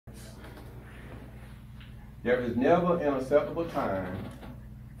There is never an acceptable time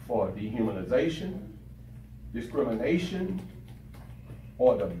for dehumanization, discrimination,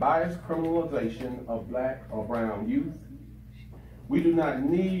 or the biased criminalization of black or brown youth. We do not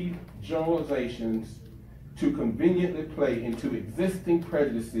need generalizations to conveniently play into existing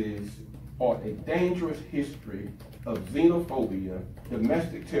prejudices or a dangerous history of xenophobia,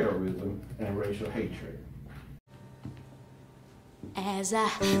 domestic terrorism, and racial hatred. As I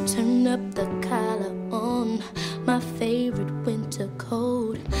turn up the collar on my favorite winter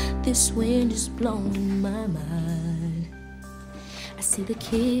coat, this wind is blowing my mind. I see the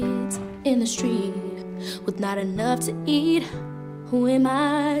kids in the street with not enough to eat. Who am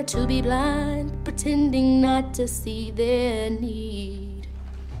I to be blind, pretending not to see their need?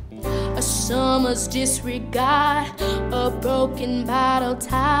 A summer's disregard, a broken bottle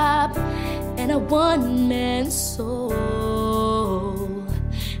top, and a one-man soul.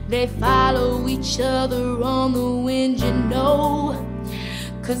 They follow each other on the wind, you know,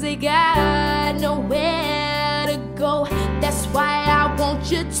 'cause they got nowhere to go. That's why I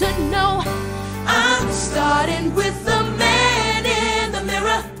want you to know I'm starting with the man in the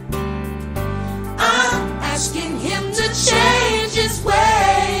mirror. I'm asking him to change his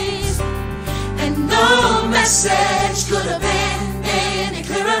ways, and no message could have been any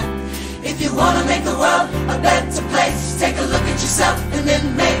clearer. If you want to make the world a better place, take a look at yourself and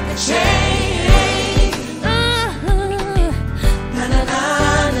then make a change.